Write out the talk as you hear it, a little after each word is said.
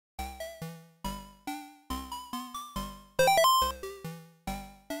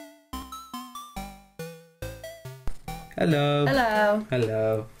Hello. Hello.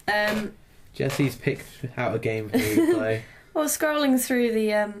 Hello. Jessie's picked out a game for me to play. I was scrolling through the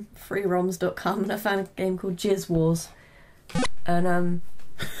freeroms.com and I found a game called Jizz Wars. And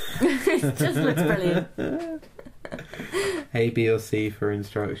it just looks brilliant. A, B or C for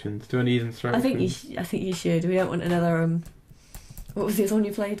instructions. Do I need instructions? I think you should. We don't want another what was the other one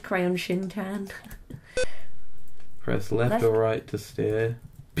you played? Crayon Shin-Tan. Press left or right to steer.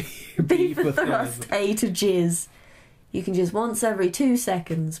 B for thrust, A to jizz. You can jizz once every 2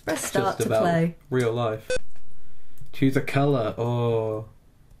 seconds. Press start Just to play. Real life. Choose a colour. Oh.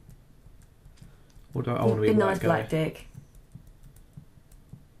 What do I want to be? Be nice guy. black dick.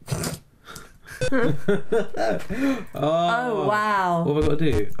 Oh wow. What have I got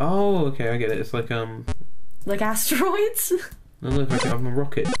to do? Oh, okay, I get it. It's like Like asteroids? No, look, I'm a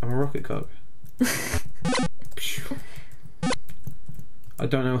rocket. I'm a rocket cock. I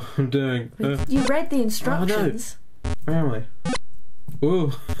don't know what I'm doing. You read the instructions. Oh, no. Where am I?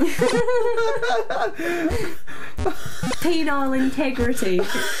 Ooh. Penile integrity.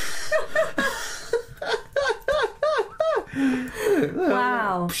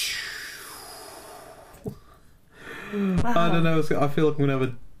 Wow. I don't know. I feel like I'm gonna have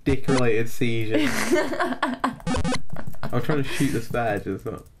a dick-related seizure. I'm trying to shoot this badge. It's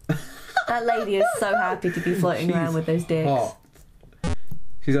not. That lady is so happy to be floating around with those dicks. Hot.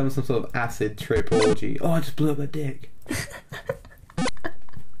 She's having some sort of acid trip orgy. Oh, I just blew up my dick.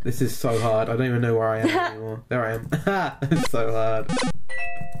 This is so hard. I don't even know where I am anymore. There I am. It's so hard.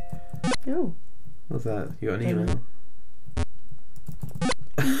 Oh. What's that? You got an email?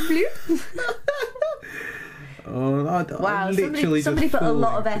 Oh, wow, somebody put a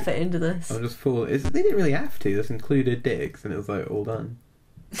lot of effort into this. I'm just fooling. They didn't really have to. This included dicks, and it was like all done.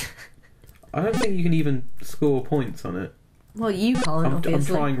 I don't think you can even score points on it. Well, you can't, obviously. I'm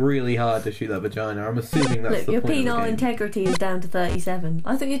trying really hard to shoot that vagina. I'm assuming that's the your point penile integrity is down to 37.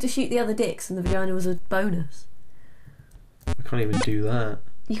 I thought you had to shoot the other dicks and the vagina was a bonus. I can't even do that.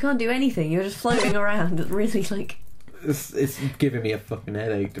 You can't do anything. You're just floating around. It's really like... It's giving me a fucking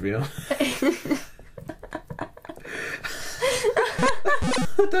headache, to be honest.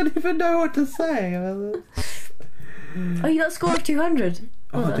 I don't even know what to say. Oh, you got a score of 200.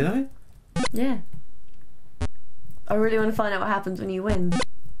 Oh, did I? Yeah. I really want to find out what happens when you win.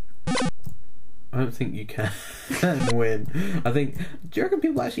 I don't think you can win. Do you reckon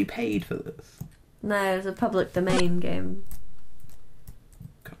people actually paid for this? No, it's a public domain game.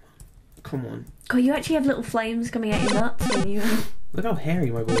 Come on. God, you actually have little flames coming out your nuts when you... Look how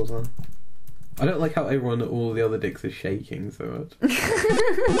hairy my balls are. I don't like how all the other dicks are shaking so much.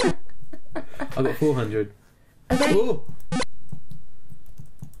 I got 400. Okay. Ooh.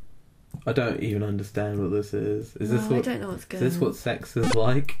 I don't even understand what this is. I don't know what's going on. Is this what sex is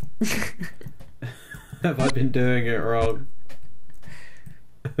like? Have I been doing it wrong?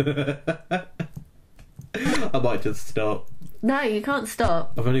 I might just stop. No, you can't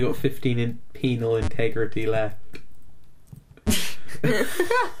stop. I've only got 15 in penal integrity left. This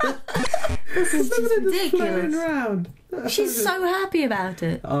is just ridiculous. Around. She's so happy about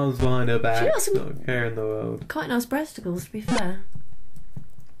it. Arms behind her back. She got some not a care in the world. quite nice breasticles, to be fair.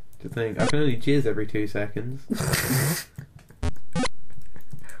 To think, I can only jizz every 2 seconds.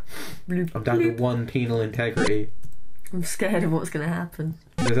 I'm down to 1 penal integrity. I'm scared of what's going to happen.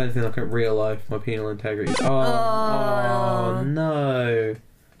 If there's anything like in real life, my penal integrity. Oh no!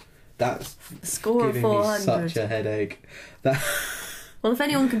 That's score of giving 400. me such a headache. Well, if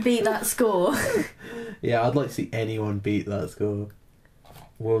anyone can beat that score, yeah, I'd like to see anyone beat that score.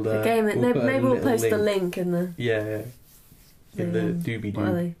 We'll maybe we'll post the link in the in the doobie doo. What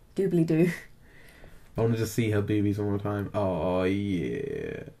are they? Doobly doo. I want to just see her boobies one more time. Oh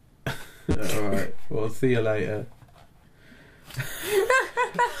yeah. All right. Well, see you later.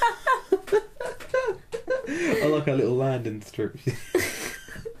 I like her little landing strip.